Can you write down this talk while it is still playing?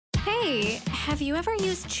Hey, have you ever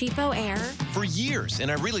used Cheapo Air? For years,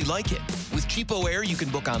 and I really like it. With Cheapo Air, you can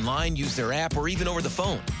book online, use their app, or even over the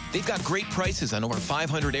phone. They've got great prices on over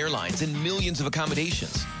 500 airlines and millions of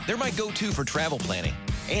accommodations. They're my go-to for travel planning.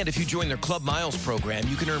 And if you join their Club Miles program,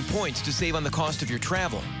 you can earn points to save on the cost of your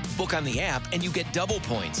travel. Book on the app, and you get double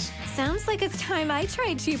points. Sounds like it's time I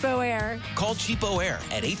tried Cheapo Air. Call Cheapo Air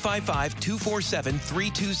at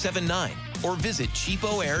 855-247-3279 or visit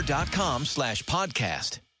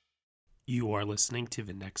cheapoair.com/podcast. You are listening to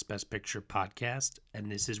the Next Best Picture podcast, and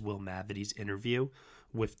this is Will Mavity's interview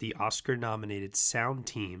with the Oscar-nominated sound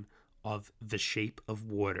team of The Shape of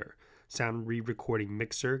Water, sound re-recording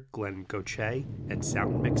mixer Glen Gauthier, and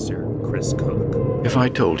sound mixer Chris Cooke. If I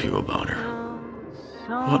told you about her,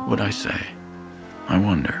 what would I say? I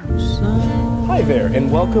wonder. Hi there,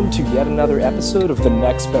 and welcome to yet another episode of the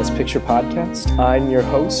Next Best Picture podcast. I'm your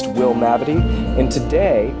host, Will Mavity, and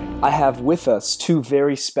today I have with us two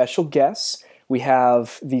very special guests. We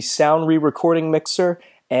have the sound re-recording mixer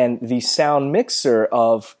and the sound mixer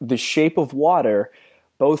of The Shape of Water,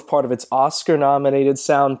 both part of its Oscar-nominated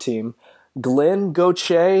sound team, Glen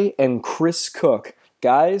Gauthier and Chris Cooke.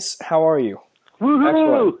 Guys, how are you?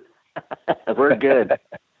 Woohoo! We're good.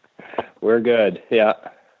 We're good, yeah.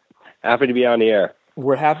 Happy to be on the air.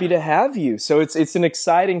 We're happy to have you. So it's an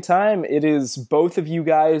exciting time. It is both of you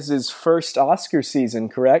guys' first Oscar season,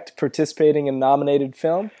 correct? Participating in nominated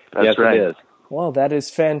film? Yes, right. It is. Well, that is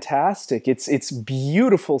fantastic. It's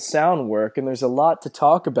beautiful sound work, and there's a lot to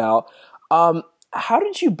talk about. How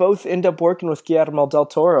did you both end up working with Guillermo del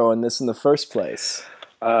Toro in this in the first place?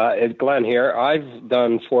 It's Glen here. I've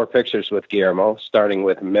done 4 pictures with Guillermo, starting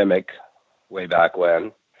with Mimic way back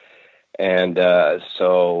when. And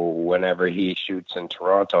so whenever he shoots in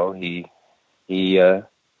Toronto, he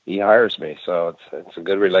hires me. So it's a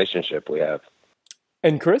good relationship we have.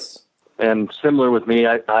 And Chris? And similar with me,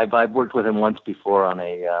 I've worked with him once before on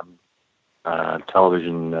a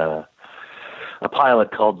television, a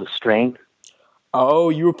pilot called The Strain. Oh,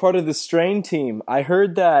 you were part of the Strain team. I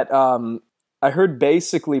heard that. I heard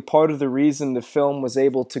basically part of the reason the film was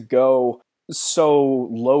able to go so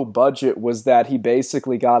low budget was that he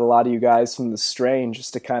basically got a lot of you guys from The Strain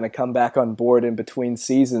just to kind of come back on board in between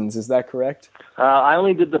seasons. Is that correct? I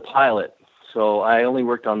only did the pilot, so I only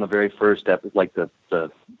worked on the very first episode, like it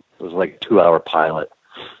was like a 2-hour pilot.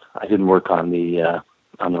 I didn't work on the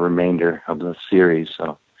remainder of the series.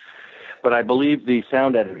 So, but I believe the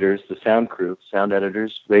sound editors, the sound crew, sound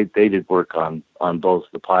editors, they did work on both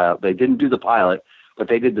the pilot. They didn't do the pilot, but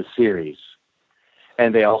they did the series.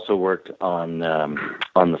 And they also worked on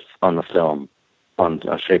the film, on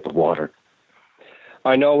Shape of Water.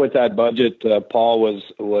 I know with that budget, Paul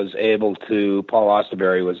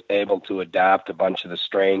Osterberry was able to adapt a bunch of the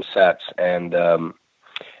Strain sets and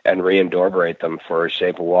reincorporate them for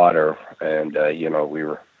Shape of Water, and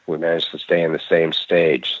we managed to stay in the same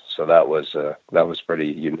stage, so that was pretty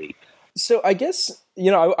unique. So I guess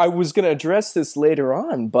I was going to address this later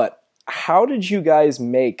on, but how did you guys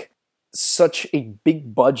make such a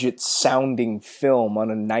big budget sounding film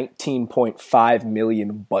on a $19.5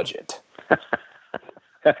 million budget?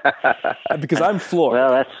 Because I'm floored.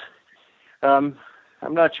 Well, that's I'm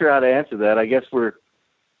not sure how to answer that. I guess we're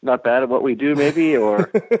not bad at what we do, maybe,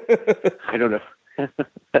 or I don't know.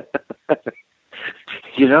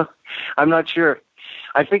 I'm not sure.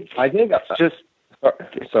 I think just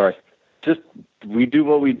sorry. Just we do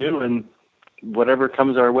what we do, and whatever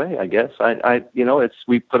comes our way, I guess.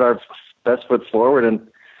 We put our best foot forward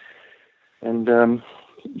and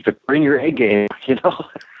bring your A game,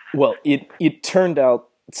 Well, it turned out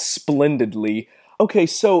splendidly. Okay,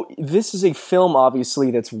 so this is a film,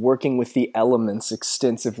 obviously, that's working with the elements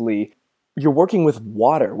extensively. You're working with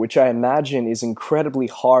water, which I imagine is incredibly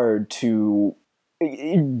hard to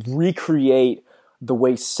recreate the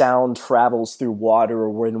way sound travels through water,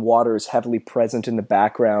 or when water is heavily present in the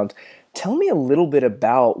background. Tell me a little bit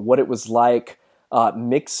about what it was like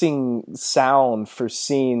mixing sound for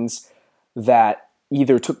scenes that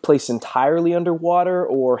either took place entirely underwater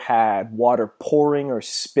or had water pouring or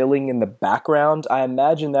spilling in the background. I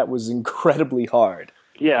imagine that was incredibly hard.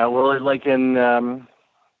 Yeah, well, like in a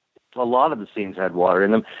lot of the scenes had water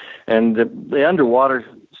in them, and the underwater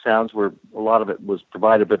sounds a lot of it was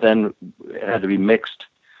provided, but then it had to be mixed,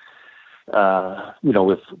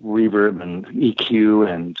 with reverb and EQ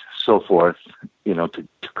and so forth,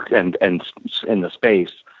 and in the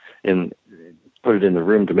space, put it in the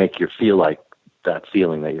room to make you feel like that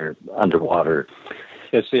feeling that you're underwater.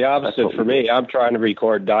 It's the opposite for me. I'm trying to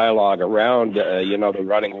record dialogue around, the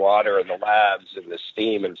running water and the labs and the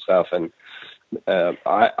steam and stuff, and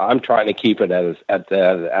I'm trying to keep it at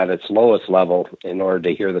its lowest level in order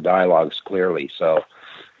to hear the dialogues clearly. So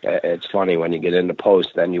it's funny when you get into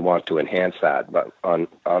post, then you want to enhance that, but on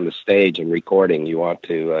the stage and recording, you want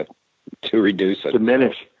to reduce it.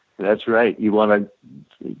 Diminish. That's right.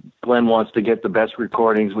 Glenn wants to get the best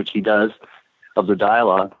recordings, which he does, of the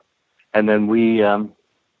dialogue, and then we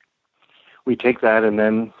take that and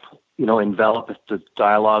then envelop the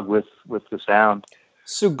dialogue with the sound.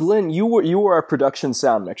 So Glenn, you were our production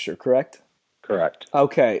sound mixer, correct? Correct.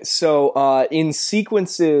 Okay, so in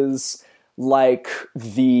sequences like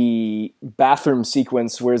the bathroom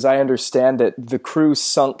sequence, where as I understand it, the crew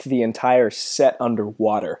sunk the entire set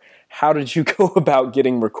underwater. How did you go about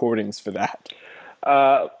getting recordings for that?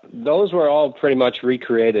 Those were all pretty much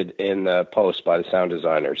recreated in post by the sound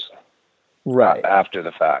designers, right after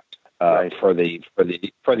the fact. Right. For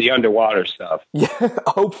the underwater stuff. Yeah,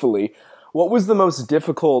 hopefully. What was the most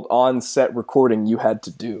difficult on-set recording you had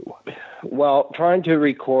to do? Well, trying to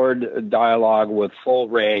record dialogue with full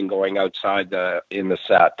rain going outside in the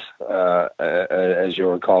set, as you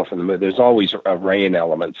recall from the movie, there's always a rain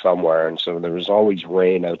element somewhere, and so there was always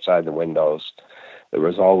rain outside the windows. There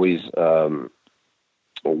was always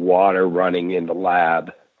water running in the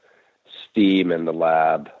lab, steam in the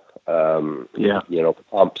lab,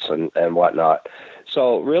 pumps and whatnot.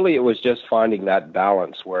 So really, it was just finding that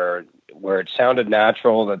balance where it sounded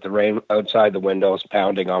natural, that the rain outside the windows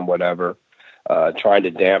pounding on whatever, trying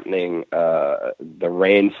to dampening the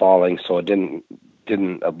rain falling so it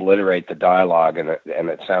didn't obliterate the dialogue, and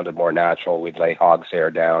it sounded more natural. We'd lay hog's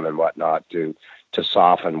hair down and whatnot to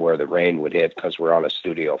soften where the rain would hit, because we're on a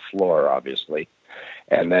studio floor, obviously.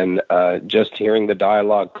 And then just hearing the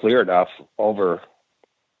dialogue clear enough over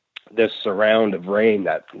this surround of rain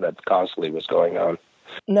that constantly was going on.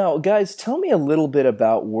 Now, guys, tell me a little bit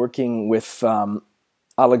about working with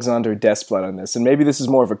Alexander Desplat on this. And maybe this is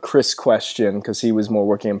more of a Chris question because he was more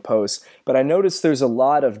working in post. But I noticed there's a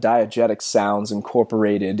lot of diegetic sounds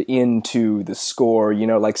incorporated into the score.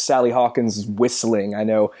 Like Sally Hawkins' whistling, I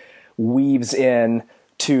know, weaves in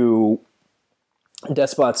to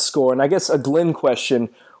Desplat's score. And I guess a Glen question,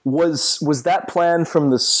 was that planned from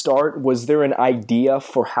the start? Was there an idea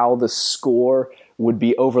for how the score would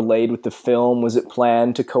be overlaid with the film? Was it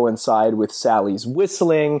planned to coincide with Sally's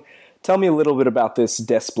whistling? Tell me a little bit about this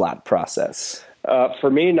Desplat process.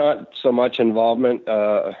 For me, not so much involvement.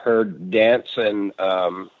 Her dance and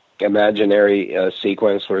imaginary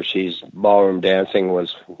sequence where she's ballroom dancing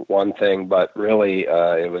was one thing, but really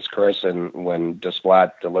it was Chris, and when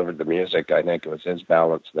Desplat delivered the music, I think it was his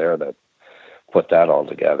balance there that put that all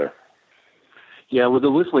together. Yeah, with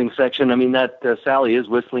the whistling section, that Sally is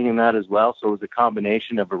whistling in that as well. So it was a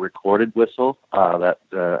combination of a recorded whistle that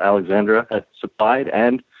Alexandra had supplied,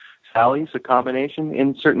 and Sally's a combination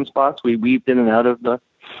in certain spots. We weaved in and out of the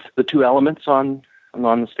two elements on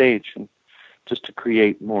the stage, and just to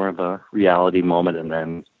create more of a reality moment, and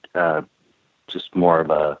then just more of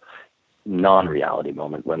a non-reality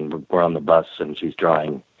moment when we're on the bus and she's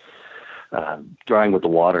drawing with the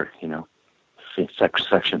water.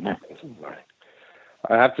 Section there.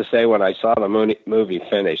 I have to say, when I saw the movie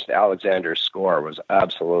finished, Alexander's score was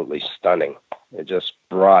absolutely stunning. It just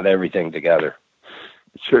brought everything together.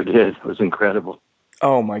 It sure did. It was incredible.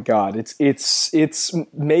 Oh my God, it's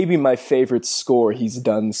maybe my favorite score he's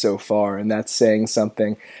done so far, and that's saying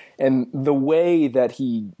something. And the way that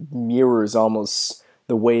he mirrors almost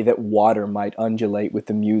the way that water might undulate with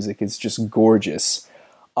the music is just gorgeous.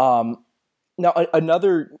 Now,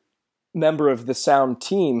 another member of the sound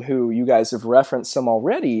team who you guys have referenced some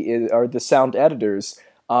already are the sound editors.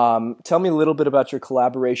 Tell me a little bit about your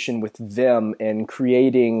collaboration with them in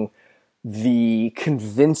creating the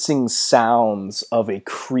convincing sounds of a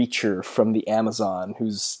creature from the Amazon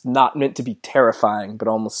who's not meant to be terrifying, but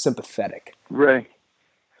almost sympathetic. Right.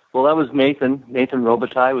 Well, that was Nathan. Nathan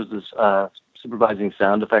Robitaille was this supervising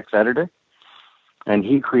sound effects editor, and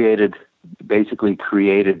he basically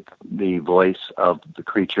created the voice of the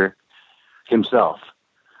creature himself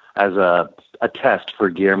as a test for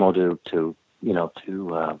Guillermo to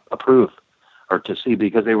approve or to see,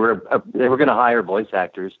 because they were going to hire voice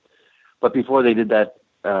actors, but before they did that,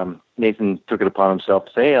 Nathan took it upon himself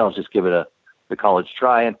to say, hey, I'll just give it the college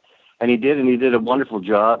try, and he did a wonderful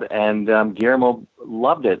job, and Guillermo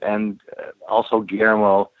loved it, and also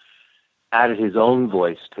Guillermo added his own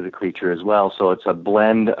voice to the creature as well, so it's a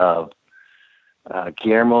blend of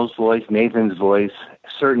Guillermo's voice, Nathan's voice,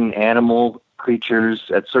 certain animal creatures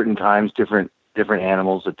at certain times, different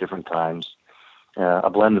animals at different times. A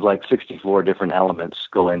blend of like 64 different elements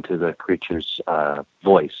go into the creature's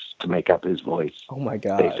voice to make up his voice. Oh my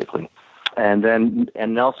God. Basically. and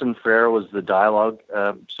Nelson Ferrer was the dialogue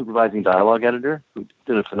supervising dialogue editor, who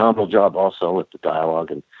did a phenomenal job also with the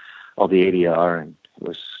dialogue and all the ADR, and it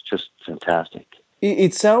was just fantastic.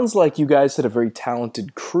 It sounds like you guys had a very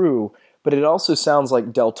talented crew, but it also sounds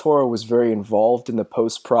like Del Toro was very involved in the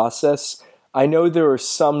post-process. I know there are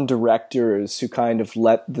some directors who kind of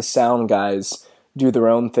let the sound guys do their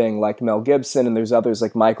own thing, like Mel Gibson, and there's others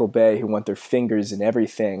like Michael Bay who want their fingers in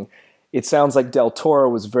everything. It sounds like Del Toro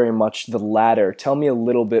was very much the latter. Tell me a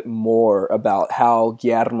little bit more about how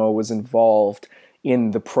Guillermo was involved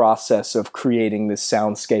in the process of creating this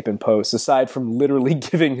soundscape in post, aside from literally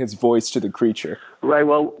giving his voice to the creature. Right.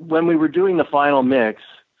 Well, when we were doing the final mix,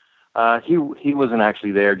 he wasn't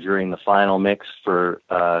actually there during the final mix for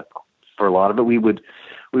a lot of it. We would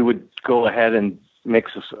go ahead and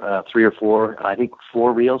mix 3 or 4, I think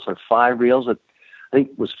 4 reels or 5 reels. I think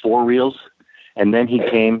it was 4 reels, and then he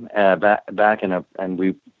came back and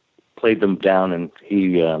we played them down, and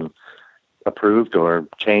he approved or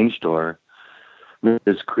changed or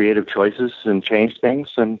his creative choices and changed things,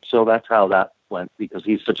 and so that's how that went. Because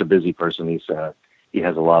he's such a busy person, he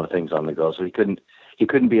has a lot of things on the go, so he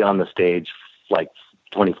couldn't be on the stage like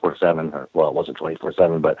 24/7. Or, well, it wasn't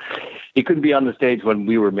 24/7, but he couldn't be on the stage when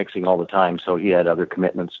we were mixing all the time. So he had other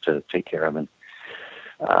commitments to take care of, and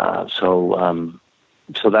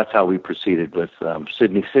so that's how we proceeded with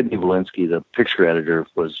Sidney Walensky, the picture editor,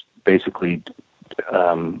 was basically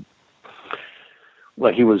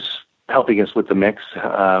he was helping us with the mix,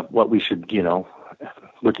 what we should,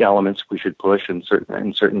 which elements we should push in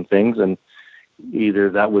certain things, and either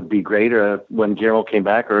that would be great when Guillermo came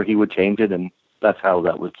back, or he would change it, and that's how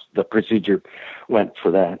the procedure went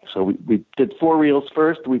for that. So we did 4 reels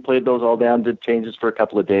first. We played those all down, did changes for a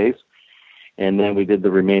couple of days, and then we did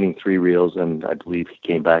the remaining 3 reels, and I believe he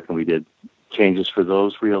came back and we did changes for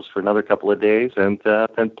those reels for another couple of days, and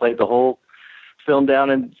then played the whole film down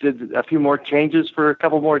and did a few more changes for a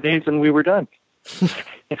couple more days, and we were done.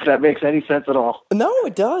 If that makes any sense at all. No,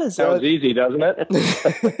 it does. Sounds easy, doesn't it?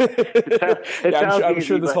 I'm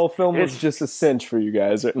sure this whole film was just a cinch for you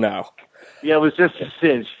guys now. Yeah, it was just a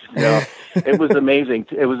cinch. It was amazing.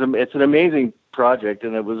 It's an amazing project,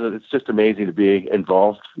 and it's just amazing to be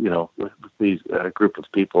involved, with these group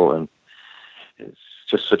of people, and it's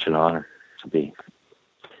just such an honor to be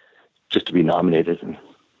nominated and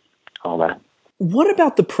all that. What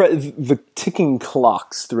about the ticking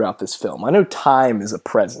clocks throughout this film? I know time is a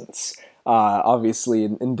presence, obviously,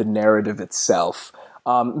 in the narrative itself.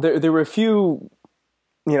 There were a few,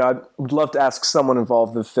 I would love to ask someone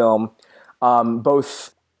involved in the film,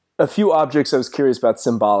 both a few objects I was curious about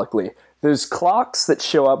symbolically. There's clocks that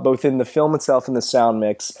show up both in the film itself and the sound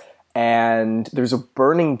mix, and there's a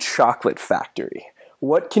burning chocolate factory.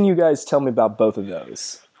 What can you guys tell me about both of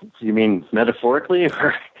those? You mean metaphorically,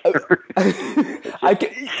 or?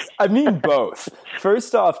 I mean both.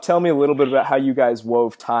 First off, tell me a little bit about how you guys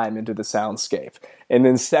wove time into the soundscape. And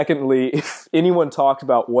then secondly, if anyone talked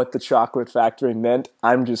about what the chocolate factory meant,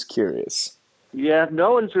 I'm just curious. Yeah,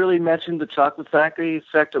 no one's really mentioned the chocolate factory,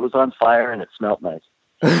 except it was on fire and it smelled nice.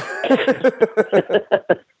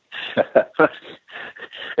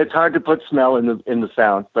 It's hard to put smell in the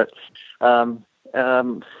sound, but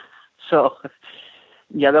so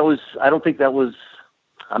yeah, that was. I don't think that was.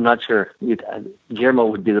 I'm not sure. Guillermo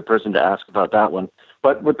would be the person to ask about that one.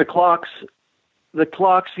 But with the clocks,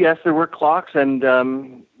 yes, there were clocks,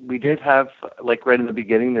 and we did have, like right in the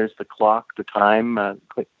beginning, there's the clock, the time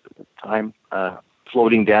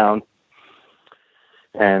floating down,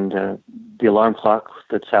 and the alarm clock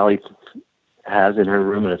that Sally has in her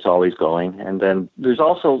room, and it's always going. And then there's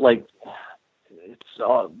also it's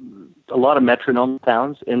a lot of metronome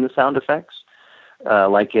sounds in the sound effects,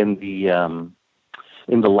 like in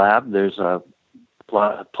the lab, there's a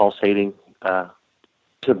pulsating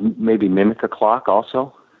to maybe mimic a clock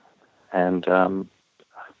also. And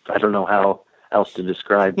I don't know how else to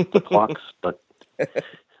describe the clocks, but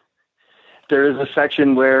there is a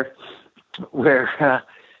section where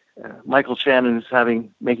Michael Shannon is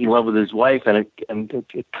making love with his wife, and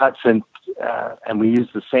it cuts, and we use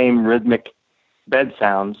the same rhythmic bed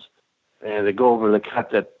sounds, and they go over the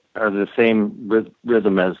cut that are the same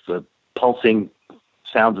rhythm as the pulsing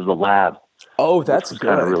sounds of the lab. Oh, that's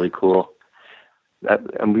kind of really cool.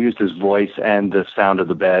 And we used his voice and the sound of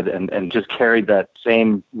the bed, and just carried that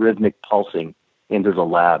same rhythmic pulsing into the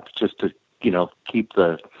lab, just to keep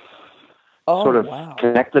the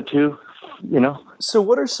connect the two. So,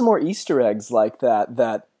 what are some more Easter eggs like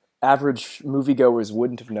that average moviegoers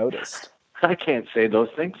wouldn't have noticed? I can't say those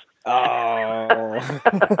things. Oh.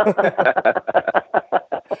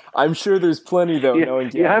 I'm sure there's plenty though.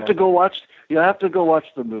 You have to go watch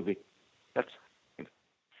the movie.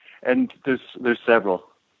 And there's several.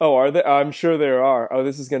 Oh, are there? I'm sure there are. Oh,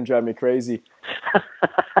 this is going to drive me crazy.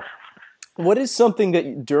 What is something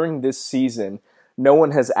that during this season no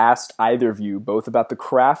one has asked either of you, both about the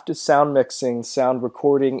craft of sound mixing, sound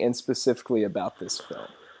recording, and specifically about this film?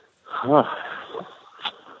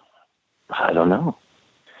 I don't know.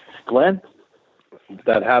 Glenn?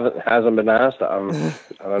 That hasn't been asked. I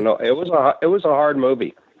don't know. It was a hard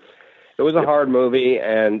movie. It was a hard movie,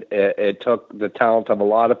 and it took the talent of a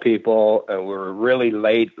lot of people, and we were really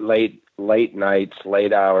late nights,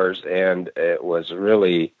 late hours, and it was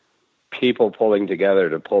really people pulling together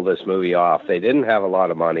to pull this movie off. They didn't have a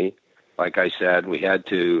lot of money. Like I said, we had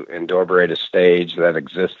to endorbrate a stage that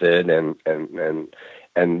existed and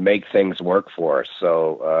make things work for us.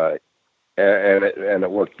 So, and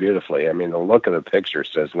it worked beautifully. I mean, the look of the picture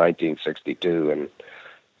says 1962,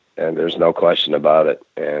 and there's no question about it.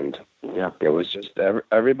 And yeah, it was just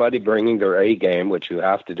everybody bringing their A game, which you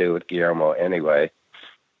have to do with Guillermo anyway.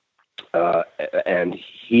 And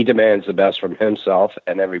he demands the best from himself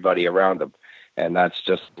and everybody around him. And that's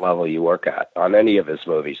just the level you work at on any of his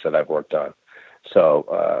movies that I've worked on.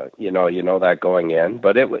 So, you know that going in,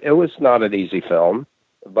 but it was not an easy film,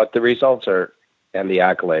 but the results and the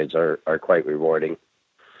accolades are quite rewarding.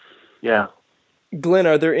 Yeah. Glenn,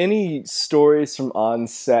 are there any stories from on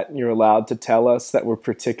set you're allowed to tell us that were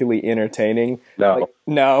particularly entertaining? No.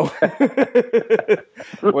 No.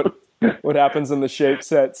 What happens in the shape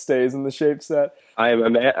set stays in the shape set. I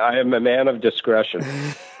am a man of discretion.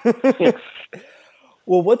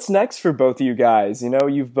 Well, what's next for both of you guys? You know,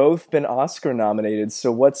 you've both been Oscar nominated,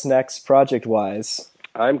 so what's next project-wise?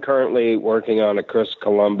 I'm currently working on a Chris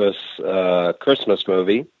Columbus Christmas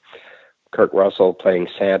movie. Kurt Russell playing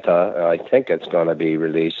Santa. I think it's going to be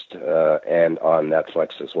released and on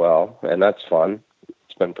Netflix as well, and that's fun.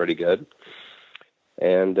 It's been pretty good.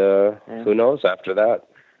 And who knows after that?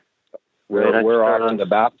 We're off to the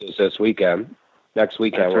Baptist this weekend. Next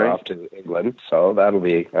weekend we're off to England, so that'll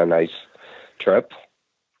be a nice trip.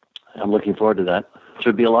 I'm looking forward to that.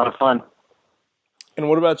 Should be a lot of fun. And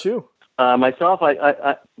what about you? Myself,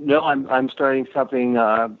 I'm starting something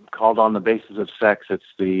called On the Basis of Sex. It's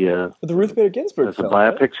the Ruth Bader Ginsburg film. The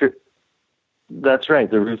biopic. Right? That's right,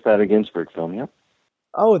 the Ruth Bader Ginsburg film. Yeah.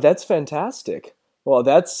 Oh, that's fantastic. Well,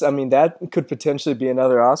 that could potentially be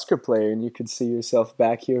another Oscar player, and you could see yourself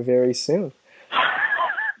back here very soon.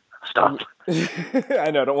 Stop.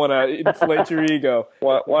 I know, I don't want to inflate your ego.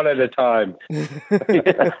 One at a time.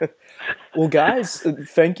 Well, guys,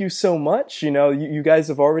 thank you so much. You know, you guys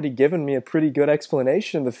have already given me a pretty good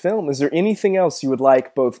explanation of the film. Is there anything else you would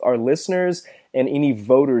like both our listeners and any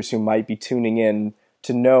voters who might be tuning in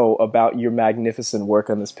to know about your magnificent work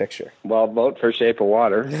on this picture? Well, vote for Shape of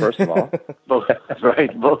Water, first of all. Vote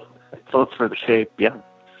for The Shape, yeah.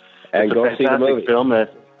 And go see the movie. Film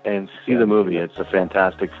it and see the movie. It's a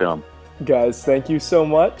fantastic film. Guys, thank you so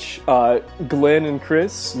much. Glenn and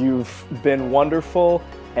Chris, you've been wonderful,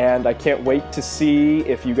 and I can't wait to see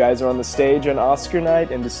if you guys are on the stage on Oscar night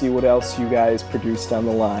and to see what else you guys produce down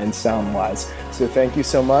the line sound-wise. So thank you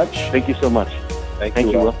so much. Thank you so much.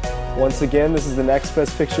 Thank you, Will. Once again, this is the Next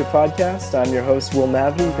Best Picture podcast. I'm your host, Will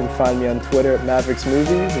Mavety. You can find me on Twitter at Mavericks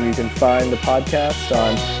Movies, and you can find the podcast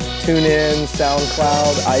on TuneIn,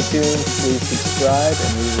 SoundCloud, iTunes. Please subscribe,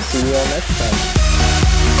 and we will see you all next time.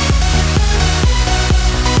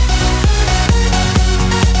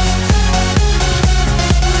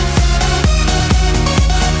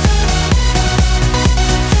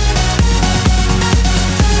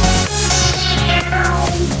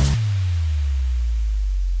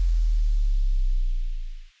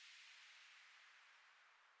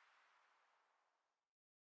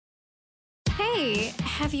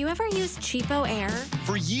 Have you ever used Cheapo Air?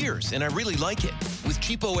 For years, and I really like it. With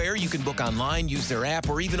Cheapo Air, you can book online, use their app,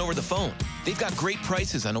 or even over the phone. They've got great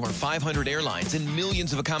prices on over 500 airlines and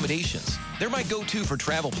millions of accommodations. They're my go-to for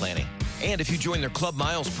travel planning. And if you join their Club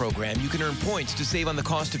Miles program, you can earn points to save on the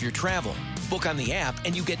cost of your travel. Book on the app,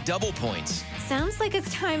 and you get double points. Sounds like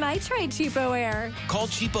it's time I tried Cheapo Air. Call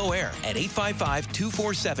Cheapo Air at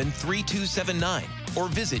 855-247-3279 or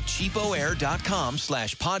visit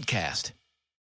cheapoair.com/podcast.